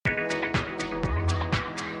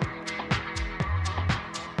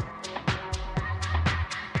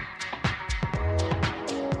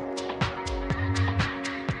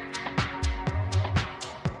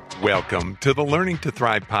Welcome to the Learning to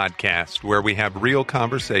Thrive podcast, where we have real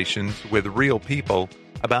conversations with real people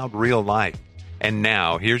about real life. And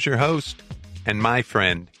now, here's your host and my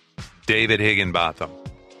friend, David Higginbotham.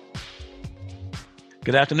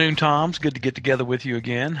 Good afternoon, Tom. It's good to get together with you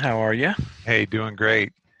again. How are you? Hey, doing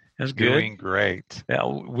great. That's good. Doing great. Yeah,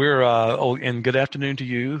 and good afternoon to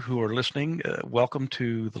you who are listening. Welcome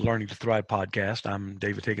to the Learning to Thrive podcast. I'm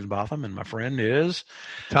David Higginbotham, and my friend is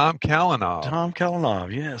Tom Kalinov. Tom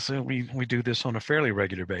Kalinov. Yes, we do this on a fairly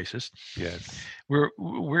regular basis. Yes.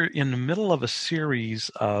 We're in the middle of a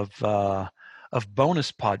series of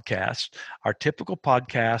bonus podcasts. Our typical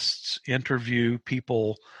podcasts interview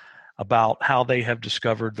people about how they have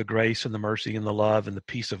discovered the grace and the mercy and the love and the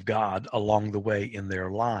peace of God along the way in their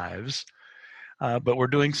lives. But we're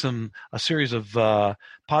doing a series of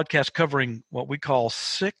podcasts covering what we call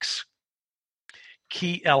 6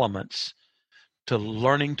 key elements to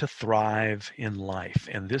learning to thrive in life.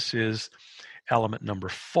 And this is element number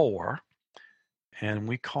 4. And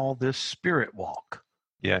we call this Spirit Walk.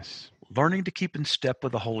 Yes. Learning to keep in step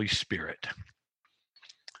with the Holy Spirit.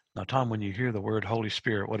 Now, Tom, when you hear the word Holy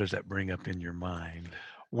Spirit, what does that bring up in your mind?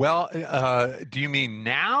 Well, do you mean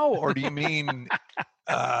now or do you mean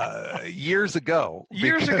years ago?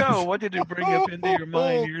 Years ago, what did it bring up into your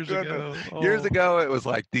mind years ago? Oh. Years ago, it was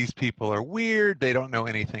like, these people are weird. They don't know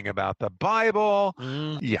anything about the Bible.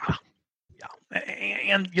 Yeah.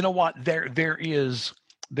 And you know what? There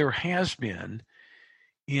has been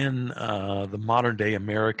in the modern day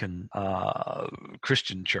American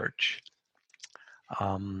Christian church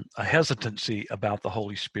a hesitancy about the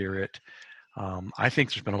Holy Spirit. I think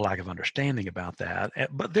there's been a lack of understanding about that.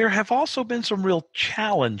 But there have also been some real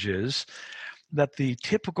challenges that the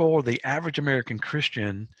typical or the average American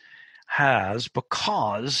Christian has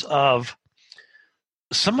because of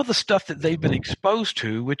some of the stuff that they've been exposed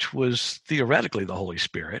to, which was theoretically the Holy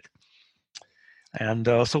Spirit. And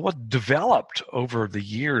so what developed over the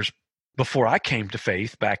years before I came to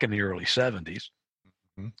faith back in the early 70s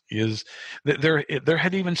is that there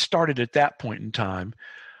had even started at that point in time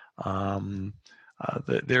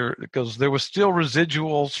because there was still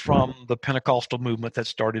residuals from the Pentecostal movement that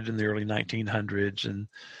started in the early 1900s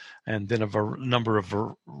and then a number of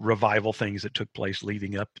revival things that took place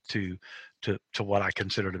leading up to what I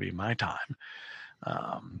consider to be my time.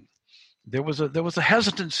 There was a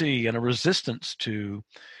hesitancy and a resistance to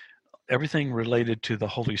everything related to the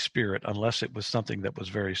Holy Spirit unless it was something that was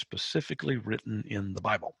very specifically written in the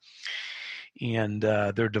Bible. And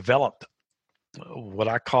there developed what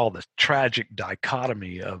I call the tragic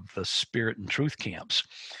dichotomy of the spirit and truth camps.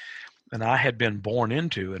 And I had been born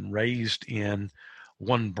into and raised in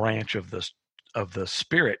one branch of the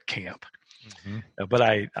spirit camp. But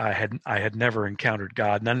I had never encountered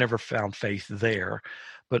God, and I never found faith there.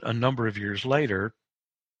 But a number of years later,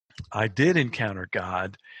 I did encounter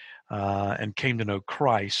God and came to know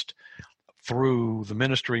Christ through the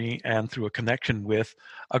ministry and through a connection with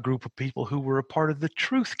a group of people who were a part of the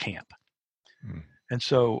truth camp. And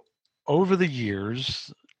so over the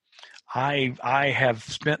years, I have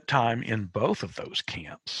spent time in both of those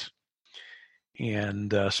camps,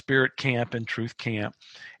 and spirit camp and truth camp,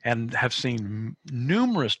 and have seen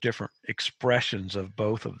numerous different expressions of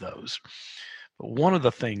both of those. But one of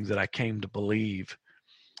the things that I came to believe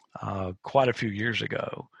quite a few years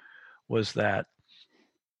ago was that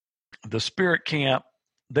the spirit camp,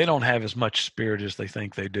 they don't have as much spirit as they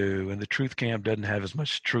think they do, and the truth camp doesn't have as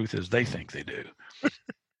much truth as they think they do.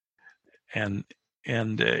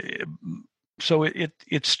 So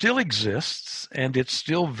it still exists, and it's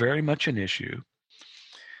still very much an issue.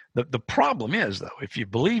 The problem is, though, if you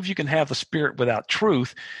believe you can have the Spirit without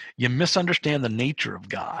truth, you misunderstand the nature of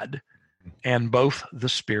God and both the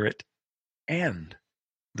Spirit and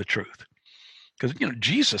the truth. Because,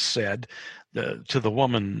 Jesus said to the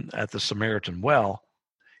woman at the Samaritan well,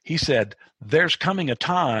 he said, there's coming a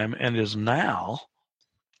time, and is now,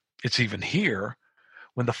 it's even here,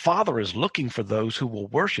 when the Father is looking for those who will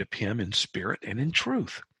worship him in spirit and in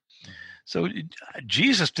truth. So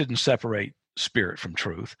Jesus didn't separate spirit from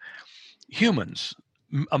truth. Humans,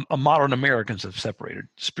 modern Americans, have separated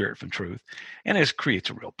spirit from truth, and it creates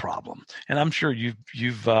a real problem. And I'm sure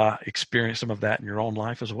you've experienced some of that in your own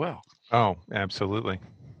life as well. Oh, absolutely.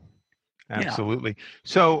 Absolutely. Yeah.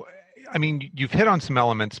 So, I mean, you've hit on some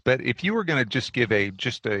elements, but if you were going to just give a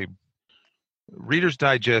Reader's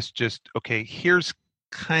Digest, okay, here's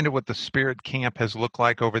kind of what the spirit camp has looked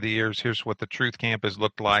like over the years. Here's what the truth camp has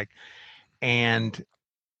looked like. And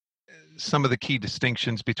some of the key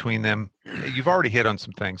distinctions between them. You've already hit on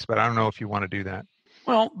some things, but I don't know if you want to do that.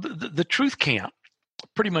 Well, the truth camp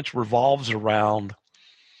pretty much revolves around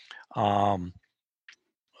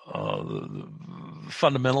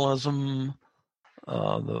fundamentalism,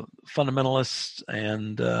 the fundamentalists,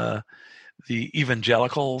 and the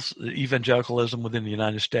evangelicalism within the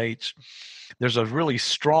United States. There's a really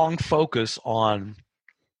strong focus on.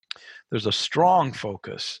 There's a strong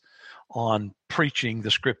focus on preaching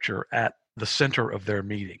the Scripture at the center of their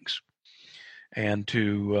meetings, and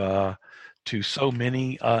to so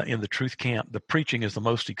many in the truth camp, the preaching is the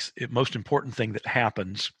most important thing that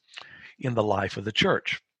happens in the life of the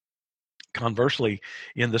church. Conversely,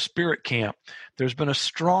 in the spirit camp, there's been a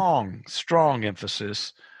strong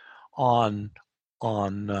emphasis on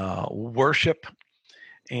worship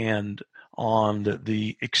and on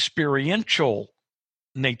the experiential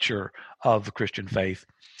nature of the Christian faith,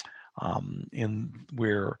 in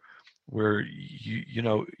where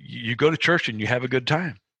you go to church and you have a good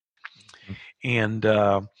time, and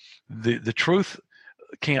the truth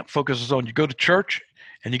camp focuses on you go to church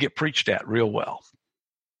and you get preached at real well,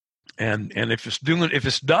 and if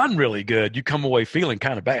it's done really good, you come away feeling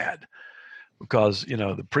kind of bad because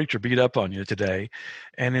the preacher beat up on you today.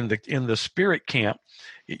 And in the spirit camp,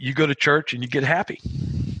 you go to church and you get happy,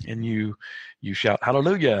 and you shout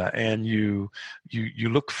hallelujah, and you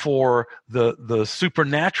look for the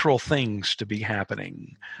supernatural things to be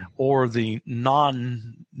happening, or the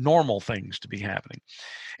non-normal things to be happening.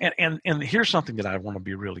 And here's something that I want to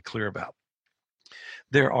be really clear about.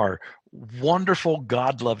 There are wonderful,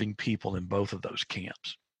 God-loving people in both of those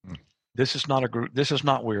camps. This is not a group. This is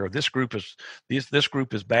not where this group is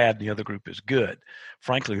bad and the other group is good.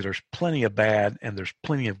 Frankly, there's plenty of bad and there's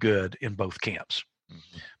plenty of good in both camps,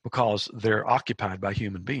 because they're occupied by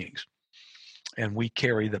human beings, and we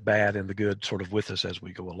carry the bad and the good sort of with us as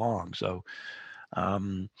we go along. So,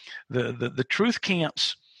 the truth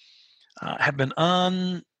camps have been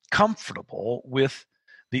uncomfortable with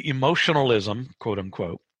the emotionalism, quote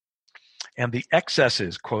unquote, and the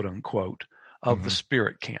excesses, quote unquote, of the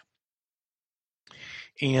spirit camp.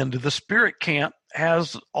 And the spirit camp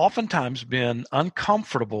has oftentimes been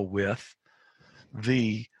uncomfortable with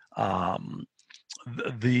the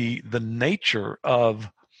nature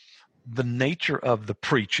of the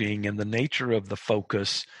preaching and the nature of the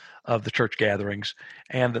focus of the church gatherings,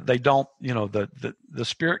 and that they don't, the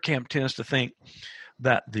spirit camp tends to think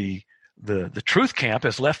that the truth camp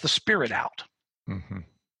has left the spirit out,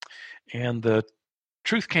 and the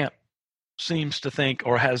truth camp seems to think,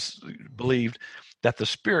 or has believed, that the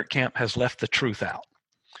spirit camp has left the truth out,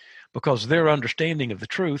 because their understanding of the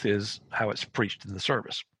truth is how it's preached in the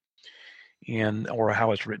service, or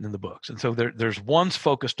how it's written in the books. And so there's one's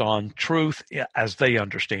focused on truth as they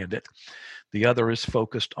understand it. The other is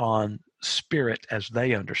focused on spirit as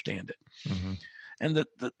they understand it. And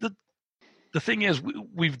the thing is,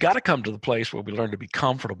 we've got to come to the place where we learn to be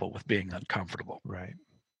comfortable with being uncomfortable. Right.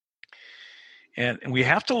 And we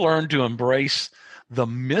have to learn to embrace the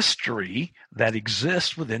mystery that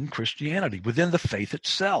exists within Christianity, within the faith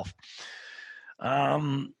itself.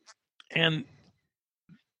 And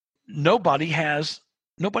nobody has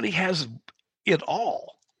it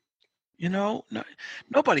all.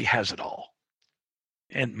 Nobody has it all.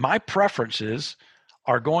 And my preferences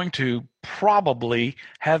are going to probably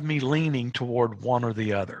have me leaning toward one or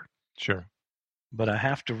the other. Sure. But I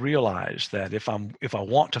have to realize that if I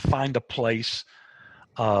want to find a place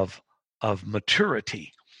of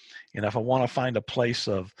maturity, and if I want to find a place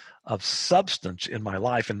of substance in my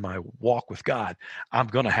life, in my walk with God, I'm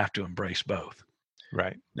going to have to embrace both.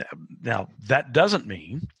 Right. Now, that doesn't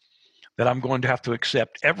mean that I'm going to have to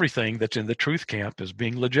accept everything that's in the truth camp as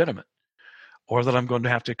being legitimate, or that I'm going to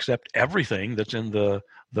have to accept everything that's in the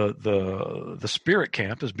spirit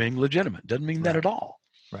camp as being legitimate. Doesn't mean that at all.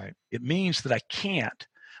 Right. It means that I can't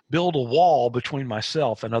build a wall between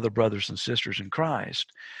myself and other brothers and sisters in Christ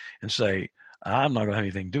and say, I'm not going to have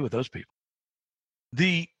anything to do with those people.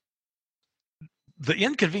 The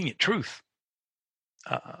inconvenient truth,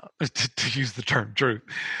 to use the term truth,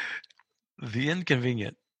 the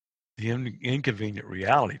inconvenient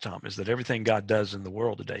reality, Tom, is that everything God does in the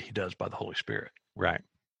world today, He does by the Holy Spirit. Right.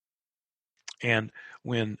 And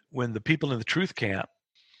when the people in the truth camp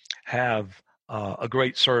have a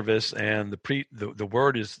great service, and the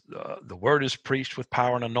word is preached with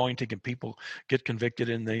power and anointing, and people get convicted,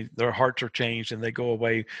 and their hearts are changed, and they go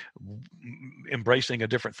away embracing a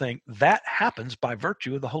different thing, that happens by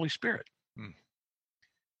virtue of the Holy Spirit.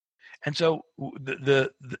 And so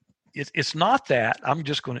it's not that I'm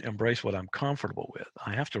just going to embrace what I'm comfortable with.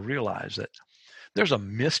 I have to realize that there's a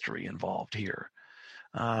mystery involved here,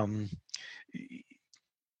 and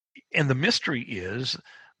the mystery is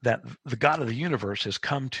that the God of the universe has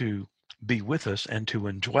come to be with us and to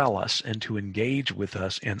indwell us and to engage with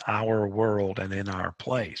us in our world and in our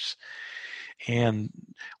place. And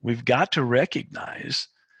we've got to recognize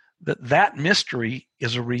that that mystery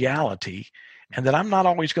is a reality and that I'm not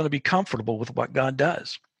always going to be comfortable with what God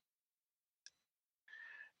does.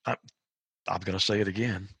 I'm going to say it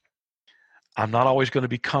again. I'm not always going to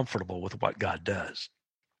be comfortable with what God does.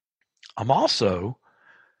 I'm also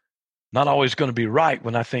not always going to be right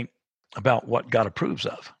when I think about what God approves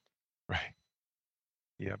of. Right.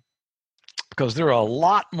 Yep. Because there are a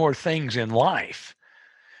lot more things in life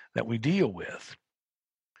that we deal with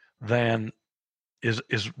than is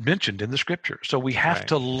mentioned in the scripture. So we have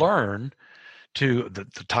to learn to, the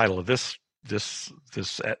title of this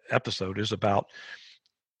episode is about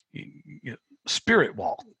spirit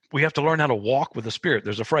walk. We have to learn how to walk with the Spirit.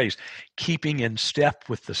 There's a phrase, keeping in step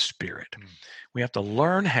with the Spirit. We have to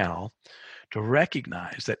learn how to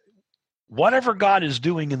recognize that whatever God is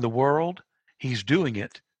doing in the world, he's doing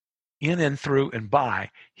it in and through and by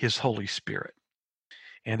his Holy Spirit.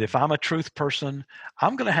 And if I'm a truth person,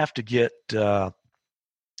 I'm going to have to get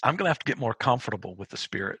more comfortable with the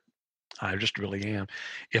Spirit. I just really am.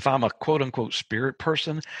 If I'm a quote unquote spirit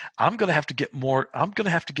person, I'm going to have to get more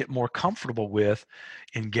comfortable with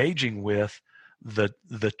engaging with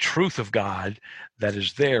the truth of God that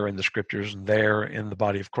is there in the scriptures and there in the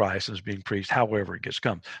body of Christ and is being preached, however it gets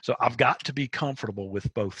come. So I've got to be comfortable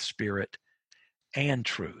with both spirit and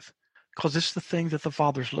truth, because it's the thing that the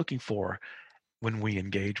Father's looking for when we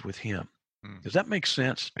engage with him. Does that make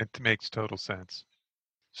sense? It makes total sense.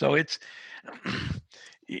 So it's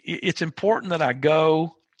important that I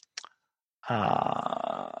go.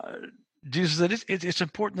 Jesus said it's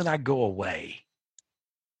important that I go away.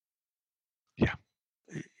 Yeah,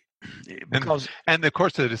 because and of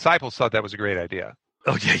course the disciples thought that was a great idea.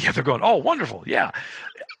 Oh yeah, they're going, oh, wonderful, yeah.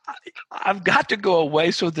 I've got to go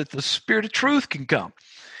away so that the Spirit of truth can come.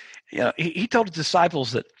 He told his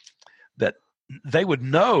disciples that they would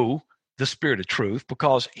know the Spirit of truth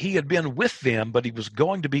because he had been with them, but he was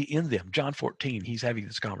going to be in them. John 14, he's having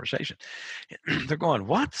this conversation. They're going,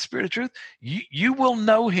 what? The Spirit of truth? You will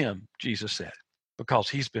know him, Jesus said, because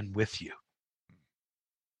he's been with you.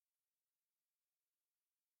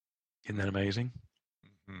 Isn't that amazing?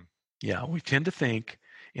 Mm-hmm. Yeah, we tend to think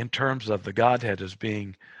in terms of the Godhead as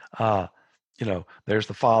being, there's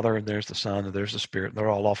the Father and there's the Son and there's the Spirit. And they're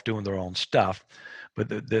all off doing their own stuff. But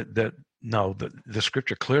the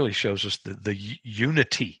scripture clearly shows us the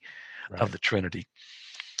unity of the Trinity.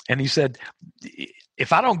 And he said,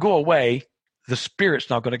 if I don't go away, the Spirit's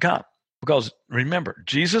not going to come. Because remember,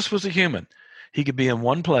 Jesus was a human. He could be in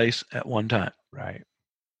one place at one time. Right.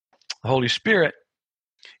 The Holy Spirit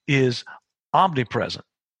is omnipresent.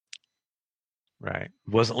 Right.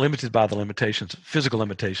 Wasn't limited by the physical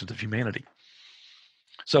limitations of humanity.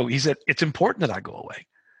 So he said, it's important that I go away.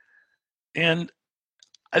 And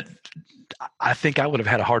I think I would have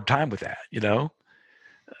had a hard time with that,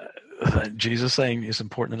 Jesus saying it's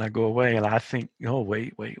important that I go away. And I think, oh,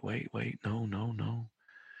 wait, no.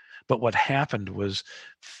 But what happened was,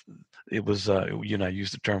 it was, I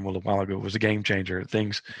used the term a little while ago, it was a game changer.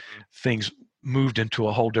 Things moved into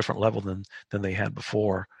a whole different level than they had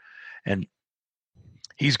before. And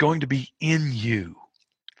he's going to be in you.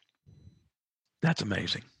 That's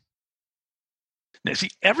amazing. Now,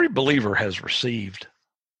 see, every believer has received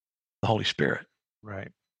the Holy Spirit.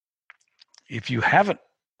 Right. If you haven't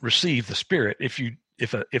received the Spirit,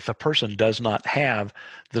 if a person does not have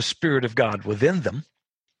the Spirit of God within them,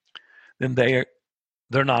 then they're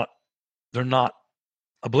not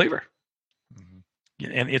a believer.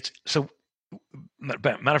 Mm-hmm. And it's so.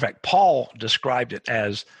 Matter of fact, Paul described it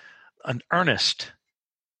as an earnest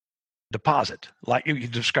deposit. Like you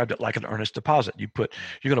described it like an earnest deposit. You're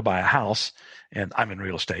going to buy a house, and I'm in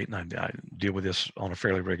real estate, and I deal with this on a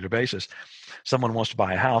fairly regular basis. Someone wants to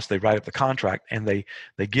buy a house, they write up the contract, and they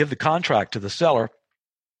give the contract to the seller,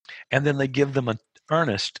 and then they give them an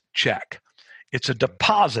earnest check. It's a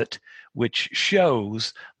deposit which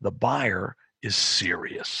shows the buyer is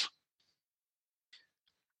serious.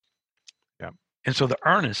 Yeah. And so the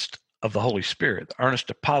earnest of the Holy Spirit, the earnest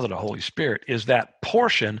deposit of the Holy Spirit, is that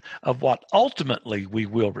portion of what ultimately we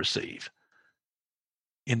will receive,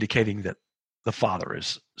 indicating that the Father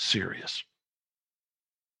is serious.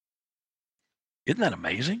 Isn't that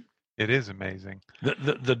amazing? It is amazing.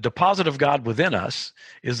 The deposit of God within us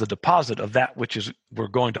is the deposit of that which we're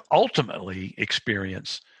going to ultimately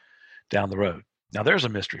experience down the road. Now, there's a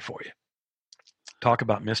mystery for you. Talk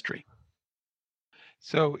about mystery.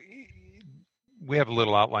 So we have a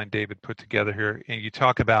little outline David put together here, and you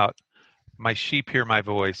talk about my sheep hear my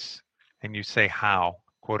voice, and you say how,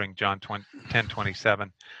 quoting John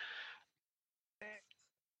 10:27.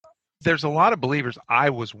 there's a lot of believers, I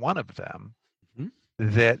was one of them,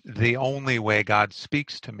 that the only way God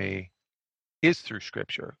speaks to me is through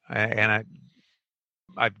Scripture. And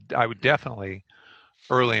I would definitely,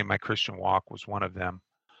 early in my Christian walk, was one of them.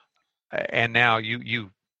 And now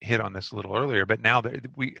you hit on this a little earlier, but now that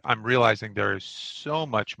I'm realizing there is so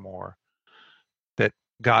much more that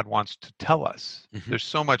God wants to tell us. There's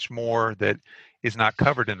so much more that is not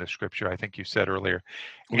covered in the Scripture, I think you said earlier.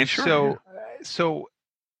 Well, And sure, so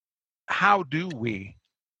how do we?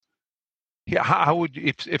 Yeah, how would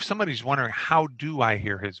if somebody's wondering how do I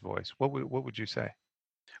hear His voice? What would you say?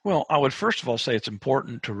 Well, I would first of all say it's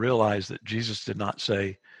important to realize that Jesus did not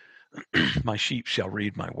say, "My sheep shall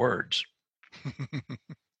read my words."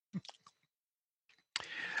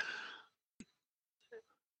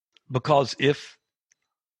 Because if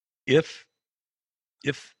the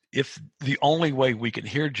only way we can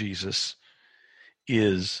hear Jesus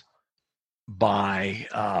is by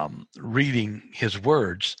reading His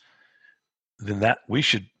words, then that we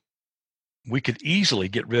could easily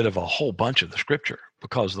get rid of a whole bunch of the Scripture,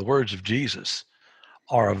 because the words of Jesus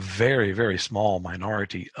are a very, very small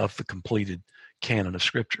minority of the completed canon of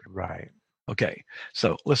Scripture. Right. Okay,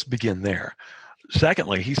 so let's begin there.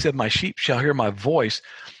 Secondly, He said, "My sheep shall hear my voice."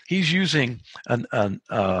 He's using an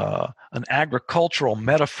agricultural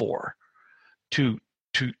metaphor to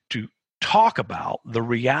talk about the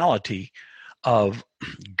reality of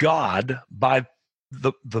God by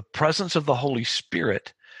the presence of the Holy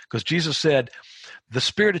Spirit, because Jesus said, "The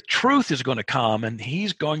Spirit of truth is going to come, and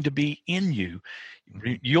He's going to be in you.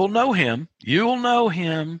 You'll know Him. You'll know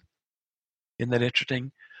Him." Isn't that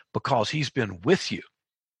interesting? Because He's been with you.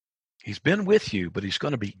 He's been with you, but He's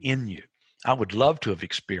going to be in you. I would love to have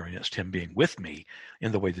experienced Him being with me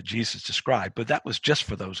in the way that Jesus described, but that was just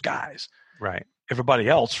for those guys. Right. Everybody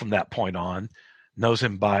else from that point on knows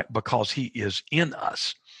Him because He is in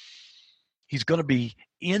us. He's going to be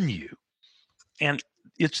in you. And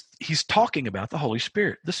He's talking about the Holy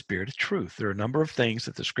Spirit, the Spirit of truth. There are a number of things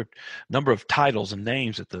that number of titles and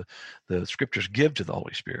names that the Scriptures give to the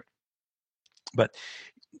Holy Spirit. But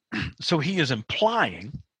so He is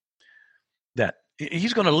implying that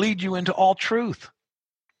He's going to lead you into all truth,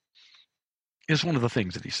 is one of the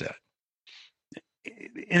things that He said.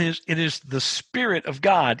 It is the Spirit of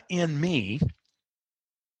God in me,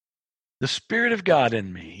 the Spirit of God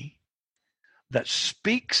in me, that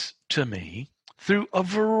speaks to me through a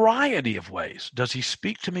variety of ways. Does He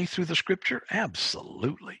speak to me through the Scripture?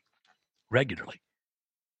 Absolutely. Regularly.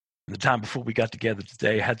 The time before we got together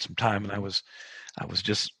today, I had some time, and I was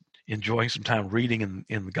just enjoying some time reading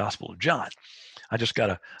in the Gospel of John. I just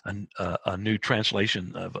got a new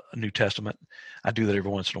translation of a New Testament. I do that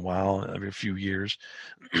every once in a while, every few years,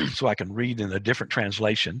 so I can read in a different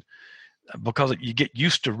translation, because you get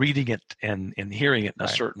used to reading it and hearing it in a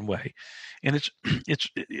certain way. And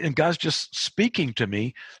and God's just speaking to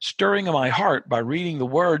me, stirring in my heart by reading the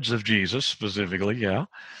words of Jesus specifically. Yeah.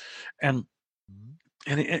 And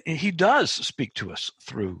He does speak to us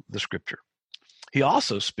through the Scripture. He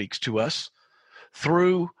also speaks to us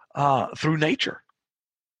through nature.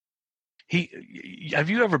 Have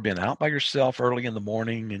you ever been out by yourself early in the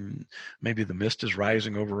morning, and maybe the mist is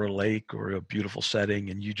rising over a lake or a beautiful setting,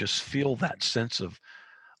 and you just feel that sense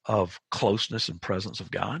of closeness and presence of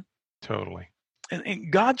God? Totally.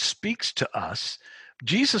 And God speaks to us.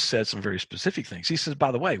 Jesus said some very specific things. He says,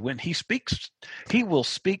 by the way, when He speaks, He will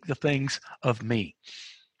speak the things of me.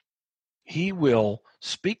 He will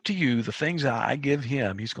speak to you the things that I give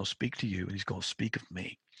Him. He's going to speak to you, and He's going to speak of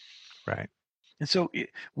me. Right. And so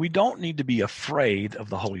we don't need to be afraid of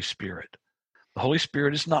the Holy Spirit. The Holy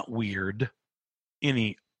Spirit is not weird,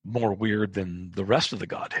 any more weird than the rest of the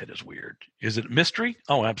Godhead is weird. Is it a mystery?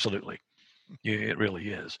 Oh, absolutely. Yeah, it really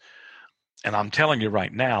is. And I'm telling you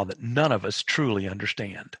right now that none of us truly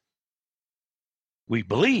understand. We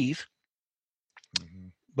believe,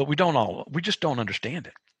 but we just don't understand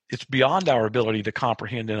it. It's beyond our ability to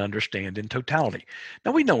comprehend and understand in totality.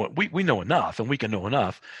 Now we know it. We know enough, and we can know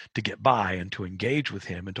enough to get by and to engage with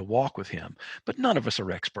Him and to walk with Him. But none of us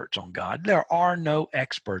are experts on God. There are no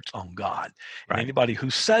experts on God. Right. And anybody who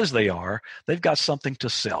says they are, they've got something to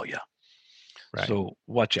sell you. Right. So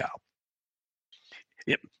watch out.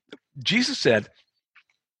 Jesus said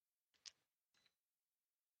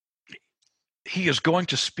He is going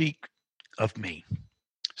to speak of me.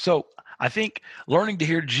 So I think learning to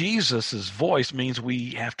hear Jesus's voice means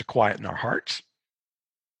we have to quieten our hearts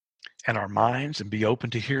and our minds and be open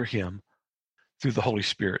to hear Him through the Holy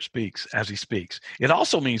Spirit as He speaks. It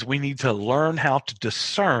also means we need to learn how to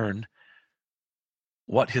discern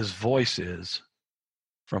what His voice is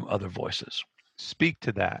from other voices. Speak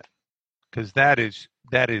to that. Because that's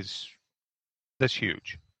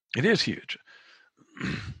huge. It is huge.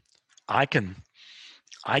 I can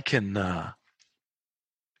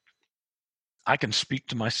speak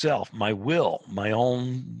to myself, my will, my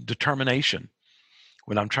own determination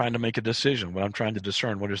when I'm trying to make a decision, when I'm trying to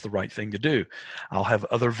discern what is the right thing to do. I'll have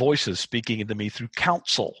other voices speaking into me through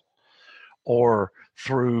counsel or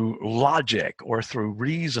through logic or through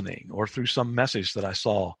reasoning or through some message that I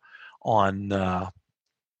saw on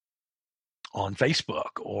Facebook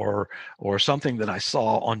or something that I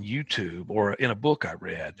saw on YouTube or in a book I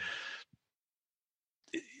read.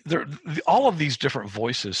 All of these different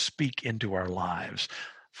voices speak into our lives,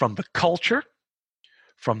 from the culture,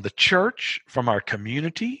 from the church, from our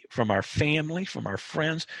community, from our family, from our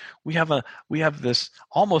friends. We have this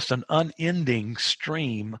almost an unending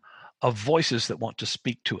stream of voices that want to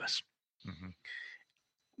speak to us. Mm-hmm.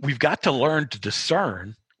 We've got to learn to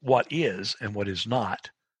discern what is and what is not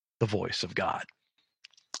the voice of God.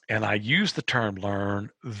 And I use the term learn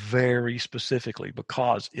very specifically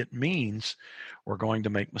because it means we're going to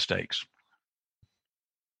make mistakes.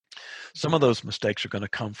 Some of those mistakes are going to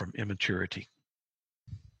come from immaturity.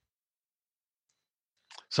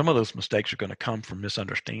 Some of those mistakes are going to come from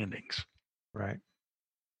misunderstandings. Right.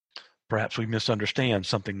 Perhaps we misunderstand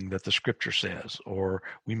something that the scripture says, or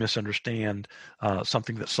we misunderstand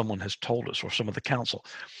something that someone has told us, or some of the counsel.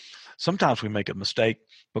 Sometimes we make a mistake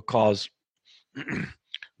because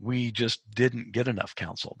we just didn't get enough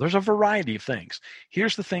counsel. There's a variety of things.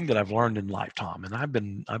 Here's the thing that I've learned in life, Tom, and I've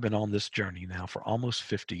been on this journey now for almost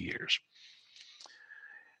 50 years.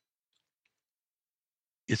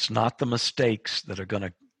 It's not the mistakes that are going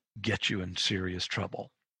to get you in serious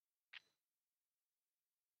trouble.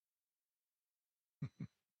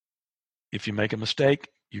 If you make a mistake,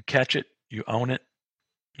 you catch it, you own it,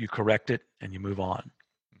 you correct it, and you move on.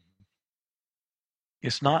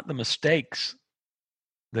 It's not the mistakes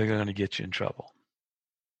that are going to get you in trouble.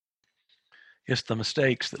 It's the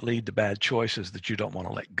mistakes that lead to bad choices that you don't want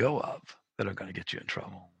to let go of that are going to get you in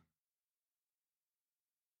trouble.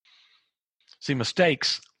 See,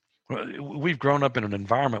 mistakes, we've grown up in an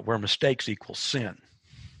environment where mistakes equal sin.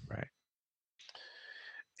 Right.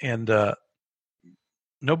 And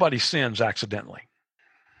nobody sins accidentally.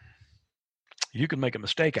 You can make a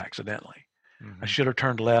mistake accidentally. Mm-hmm. I should have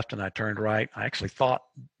turned left and I turned right. I actually thought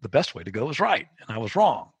the best way to go was right, and I was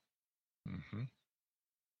wrong. Mm-hmm.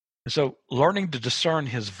 And so learning to discern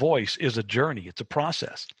his voice is a journey. It's a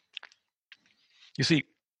process. You see,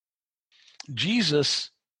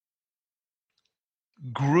 Jesus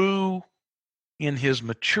grew in his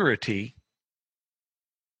maturity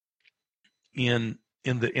in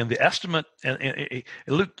the estimate in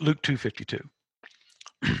Luke 2:52.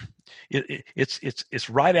 It's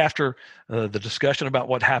right after the discussion about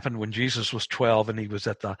what happened when Jesus was 12 and he was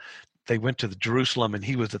they went to Jerusalem and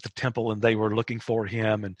he was at the temple and they were looking for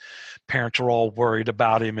him and parents were all worried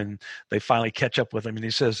about him and they finally catch up with him and he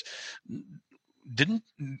says,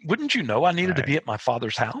 wouldn't you know I needed to be at my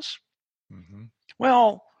Father's house? Mm-hmm.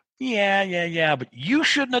 Well, yeah, but you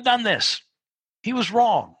shouldn't have done this. He was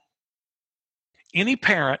wrong. Any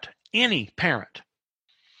parent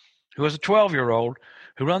who has a 12-year-old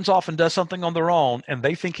who runs off and does something on their own and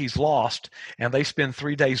they think he's lost and they spend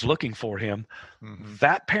 3 days looking for him, mm-hmm.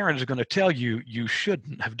 that parent is going to tell you, you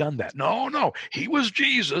shouldn't have done that. No, he was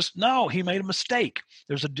Jesus. No, he made a mistake.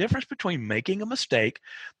 There's a difference between making a mistake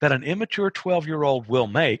that an immature 12-year-old will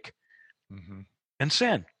make mm-hmm. and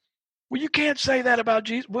sin. Well, you can't say that about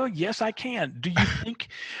Jesus. Well, yes, I can. Do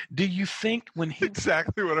you think when he...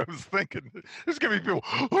 Exactly what I was thinking. There's going to be people,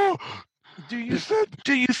 oh, do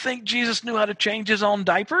you think Jesus knew how to change his own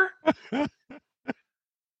diaper?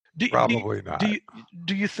 Probably not.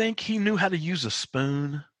 Do you think he knew how to use a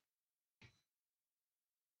spoon?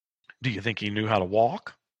 Do you think he knew how to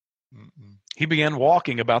walk? Mm-mm. He began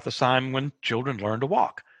walking about the time when children learn to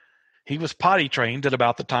walk. He was potty trained at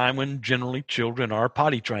about the time when generally children are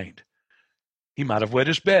potty trained. He might have wet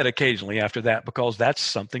his bed occasionally after that because that's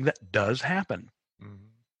something that does happen. Mm-hmm.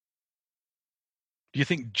 Do you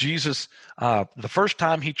think Jesus, the first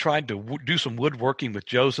time he tried to do some woodworking with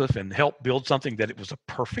Joseph and help build something, that it was a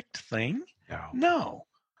perfect thing? No.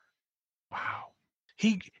 Wow.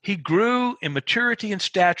 He grew in maturity and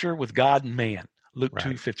stature with God and man. Luke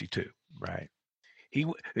 2:52. Right.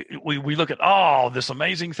 We look at this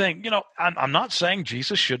amazing thing. I'm not saying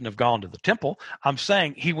Jesus shouldn't have gone to the temple. I'm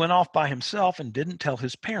saying he went off by himself and didn't tell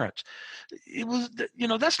his parents. It was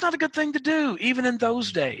that's not a good thing to do even in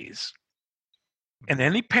those days. And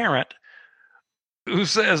any parent who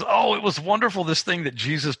says, "Oh, it was wonderful this thing that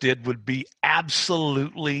Jesus did," would be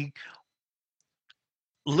absolutely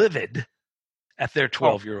livid at their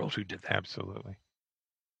 12-year-olds who did that. Absolutely.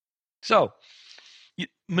 So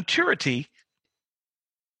maturity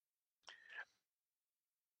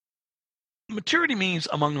means,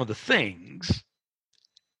 among other things,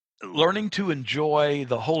 learning to enjoy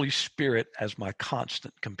the Holy Spirit as my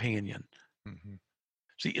constant companion. Mm-hmm.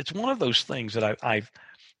 See, it's one of those things that I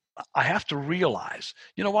have to realize,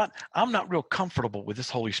 you know what? I'm not real comfortable with this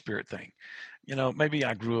Holy Spirit thing. Maybe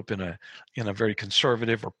I grew up in a very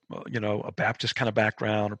conservative or, a Baptist kind of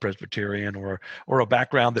background, or Presbyterian, or a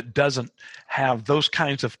background that doesn't have those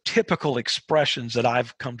kinds of typical expressions that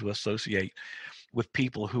I've come to associate with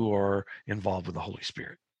people who are involved with the Holy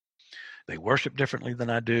Spirit. They worship differently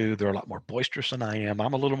than I do. They're a lot more boisterous than I am.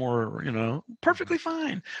 I'm a little more, perfectly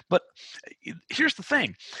fine. But here's the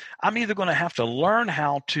thing. I'm either going to have to learn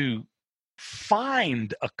how to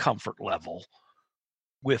find a comfort level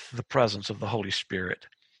with the presence of the Holy Spirit,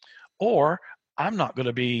 or I'm not going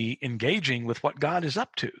to be engaging with what God is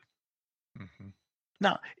up to. Mm-hmm.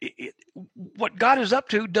 Now, what God is up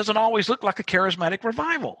to doesn't always look like a charismatic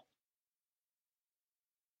revival.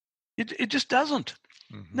 It just doesn't.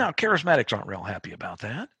 Mm-hmm. Now, charismatics aren't real happy about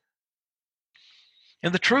that.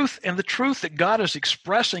 And the truth that God is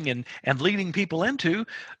expressing and leading people into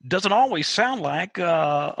doesn't always sound like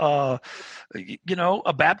a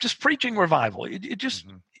Baptist preaching revival.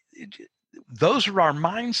 Those are our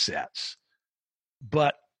mindsets,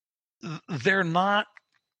 but they're not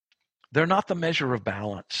the measure of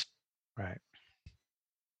balance. Right.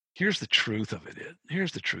 Here's the truth of it.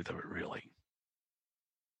 Here's the truth of it, really.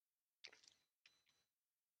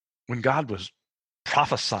 When God was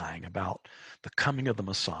prophesying about the coming of the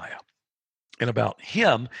Messiah and about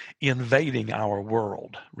him invading our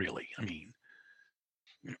world, really, I mean,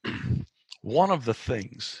 one of the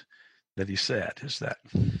things that he said is that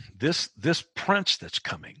this prince that's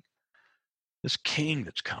coming, this king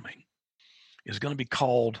that's coming, is going to be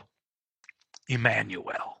called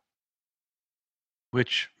Emmanuel,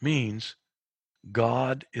 which means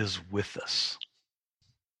God is with us.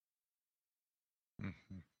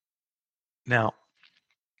 Mm-hmm. Now,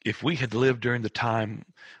 if we had lived during the time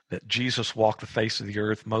that Jesus walked the face of the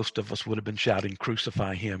earth, most of us would have been shouting,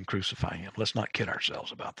 "Crucify him, crucify him." Let's not kid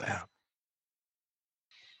ourselves about that.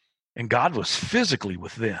 And God was physically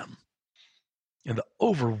with them, and the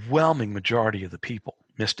overwhelming majority of the people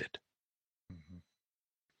missed it. Mm-hmm.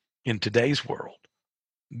 In today's world,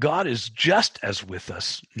 God is just as with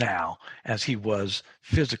us now as he was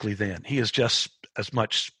physically then. He is just as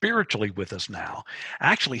much spiritually with us now.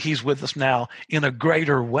 Actually, he's with us now in a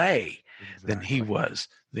greater way than he was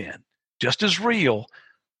then. Just as real,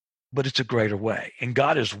 but it's a greater way. And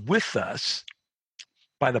God is with us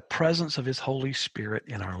by the presence of his Holy Spirit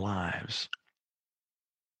in our lives.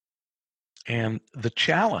 And the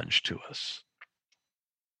challenge to us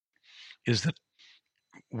is that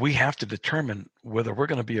we have to determine whether we're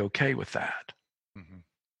going to be okay with that. Mm-hmm.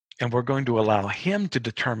 And we're going to allow him to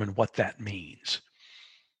determine what that means.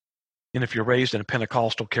 And if you're raised in a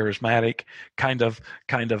Pentecostal charismatic kind of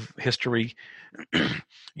history,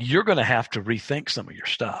 you're going to have to rethink some of your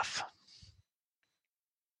stuff.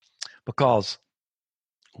 Because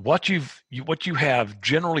what you have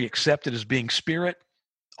generally accepted as being spirit,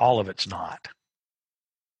 all of it's not.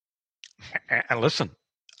 And listen,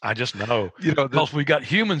 I just know, because we got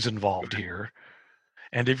humans involved here.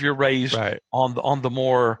 And if you're raised on the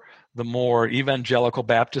more evangelical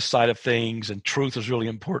Baptist side of things, and truth is really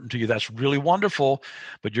important to you, that's really wonderful.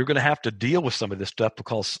 But you're going to have to deal with some of this stuff,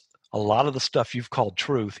 because a lot of the stuff you've called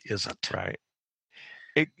truth isn't. Right.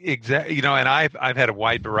 Exactly. And I've had a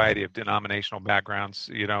wide variety of denominational backgrounds,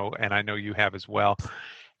 and I know you have as well.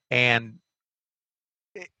 And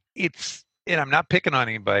and I'm not picking on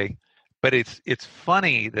anybody, but it's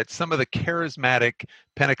funny that some of the charismatic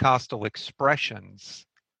Pentecostal expressions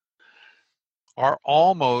are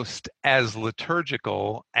almost as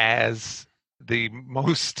liturgical as the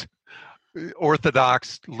most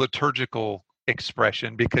orthodox liturgical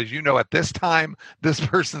expression, because at this time this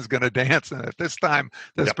person's going to dance, and at this time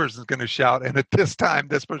this person's going to shout, and at this time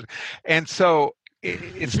this person. And so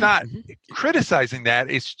it's not criticizing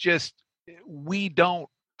that, it's just we are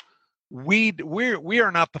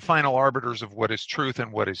not the final arbiters of what is truth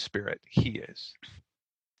and what is spirit. He is.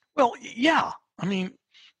 Well, yeah, I mean,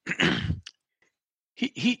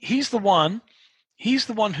 he's the one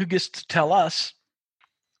who gets to tell us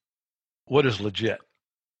what is legit.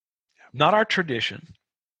 Not our tradition,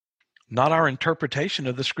 not our interpretation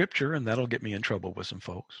of the scripture, and that'll get me in trouble with some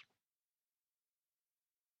folks.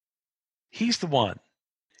 He's the one.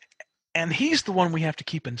 And he's the one we have to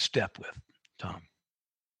keep in step with, Tom.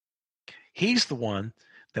 He's the one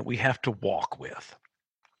that we have to walk with.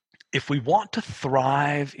 if we want to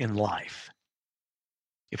thrive in life,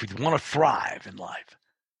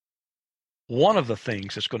 one of the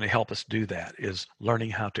things that's going to help us do that is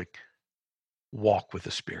learning how to walk with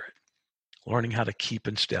the Spirit, learning how to keep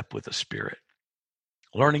in step with the Spirit,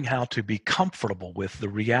 learning how to be comfortable with the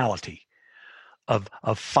reality of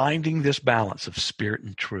finding this balance of spirit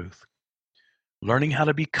and truth, learning how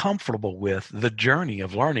to be comfortable with the journey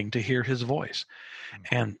of learning to hear his voice,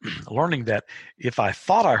 and learning that if I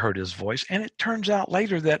thought I heard his voice and it turns out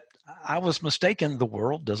later that I was mistaken, the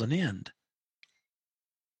world doesn't end.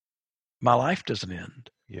 My life doesn't end.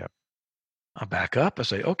 Yep. I back up and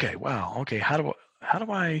say, okay, wow, okay, how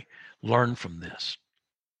do I learn from this?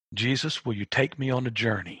 Jesus, will you take me on a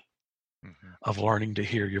journey of learning to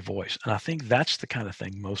hear your voice? And I think that's the kind of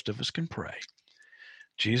thing most of us can pray.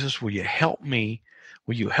 Jesus, will you help me?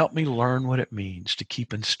 Will you help me learn what it means to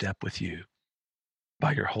keep in step with you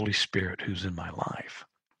by your Holy Spirit who's in my life?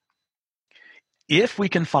 If we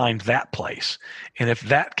can find that place, and if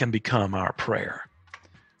that can become our prayer,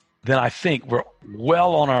 then I think we're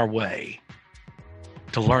well on our way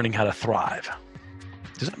to learning how to thrive.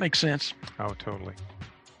 Does that make sense? Oh, totally.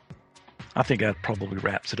 I think that probably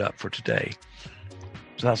wraps it up for today.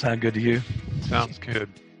 Does that sound good to you? Sounds good.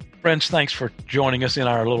 Friends, thanks for joining us in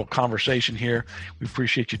our little conversation here. We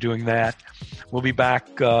appreciate you doing that. We'll be back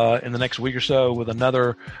in the next week or so with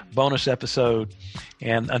another bonus episode.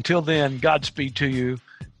 And until then, Godspeed to you.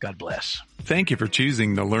 God bless. Thank you for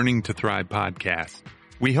choosing the Learning to Thrive podcast.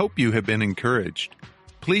 We hope you have been encouraged.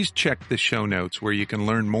 Please check the show notes where you can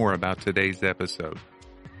learn more about today's episode.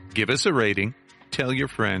 Give us a rating, tell your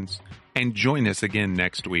friends, and join us again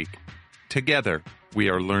next week. Together, we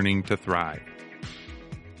are learning to thrive.